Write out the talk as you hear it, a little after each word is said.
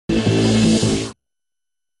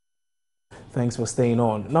Thanks for staying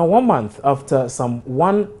on. Now, 1 month after some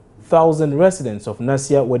 1,000 residents of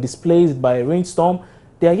Nassia were displaced by a rainstorm,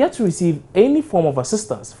 they are yet to receive any form of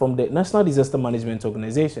assistance from the National Disaster Management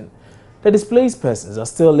Organization. The displaced persons are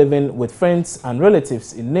still living with friends and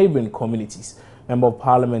relatives in neighboring communities. Member of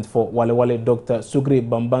Parliament for Walewale, Dr. Sugri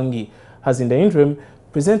Bambangi, has in the interim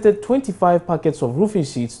presented 25 packets of roofing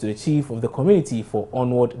sheets to the chief of the community for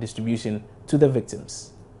onward distribution to the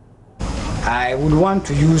victims. I would want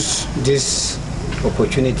to use this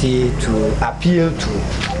opportunity to appeal to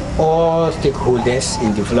all stakeholders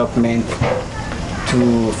in development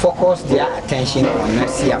to focus their attention on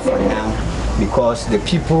Nassia for now, because the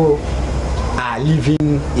people are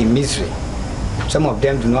living in misery. Some of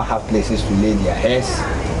them do not have places to lay their heads,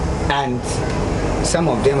 and some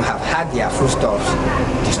of them have had their foodstuffs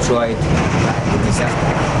destroyed by the disaster.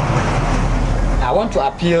 I want to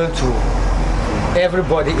appeal to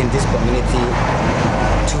everybody in this community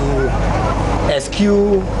to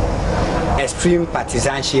eschew extreme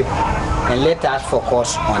partisanship and let us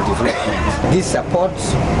focus on development. This support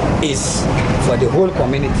is for the whole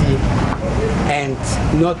community and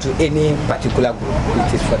not to any particular group.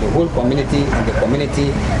 It is for the whole community, and the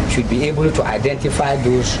community should be able to identify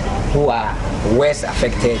those who are worst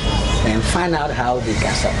affected and find out how they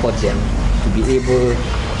can support them to be able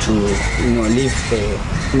to live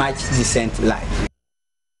a much decent life.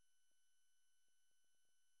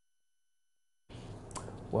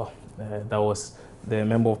 Well, that was the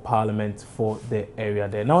Member of Parliament for the area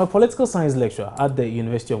there. Now, a political science lecturer at the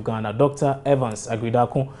University of Ghana, Dr. Evans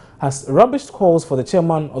Agridakun, has rubbished calls for the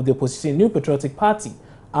chairman of the opposition New Patriotic Party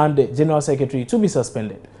and the general secretary to be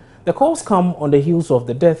suspended. The calls come on the heels of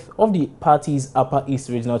the death of the party's Upper East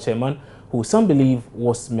Regional Chairman, who some believe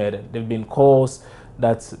was murdered. There have been calls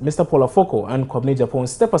that Mr. Paul Afoko and Kwabena Japan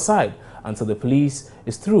step aside until the police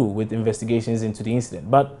is through with investigations into the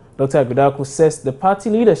incident. But Dr. Agridakun says the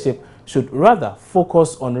party leadership should rather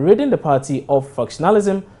focus on ridding the party of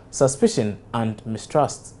factionalism, suspicion, and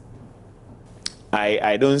mistrust.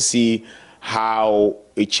 I don't see how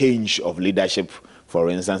a change of leadership, for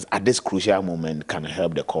instance, at this crucial moment can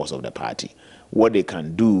help the cause of the party. What they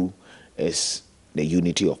can do is the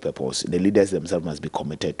unity of purpose. The leaders themselves must be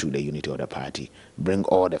committed to the unity of the party, bring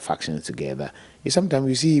all the factions together. Sometimes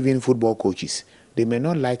you see even football coaches, they may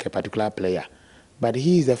not like a particular player, but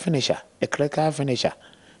he is a finisher, a cracker finisher.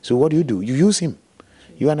 So what do? You use him,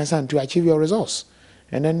 you understand, to achieve your results.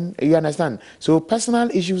 And then, you understand, so personal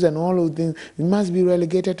issues and all of things must be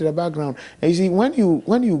relegated to the background. And you see, when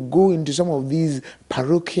you go into some of these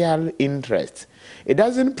parochial interests, it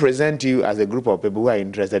doesn't present you as a group of people who are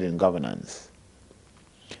interested in governance.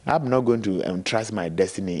 I'm not going to entrust my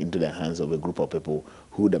destiny into the hands of a group of people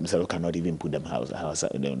who themselves cannot even put their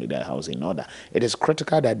house in order. It is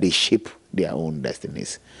critical that they shape their own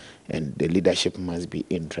destinies, and the leadership must be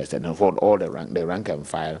interested. And for all the rank and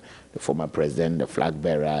file, the former president, the flag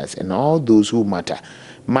bearers, and all those who matter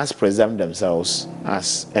must present themselves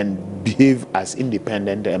as and behave as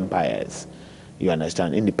independent empires. You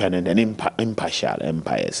understand, independent and impartial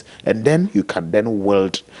empires. And then you can then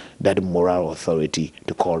wield that moral authority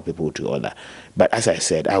to call people to order. But as I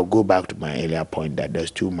said, I'll go back to my earlier point that there's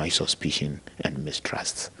too much suspicion and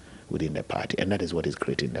mistrust within the party. And that is what is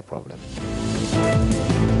creating the problem.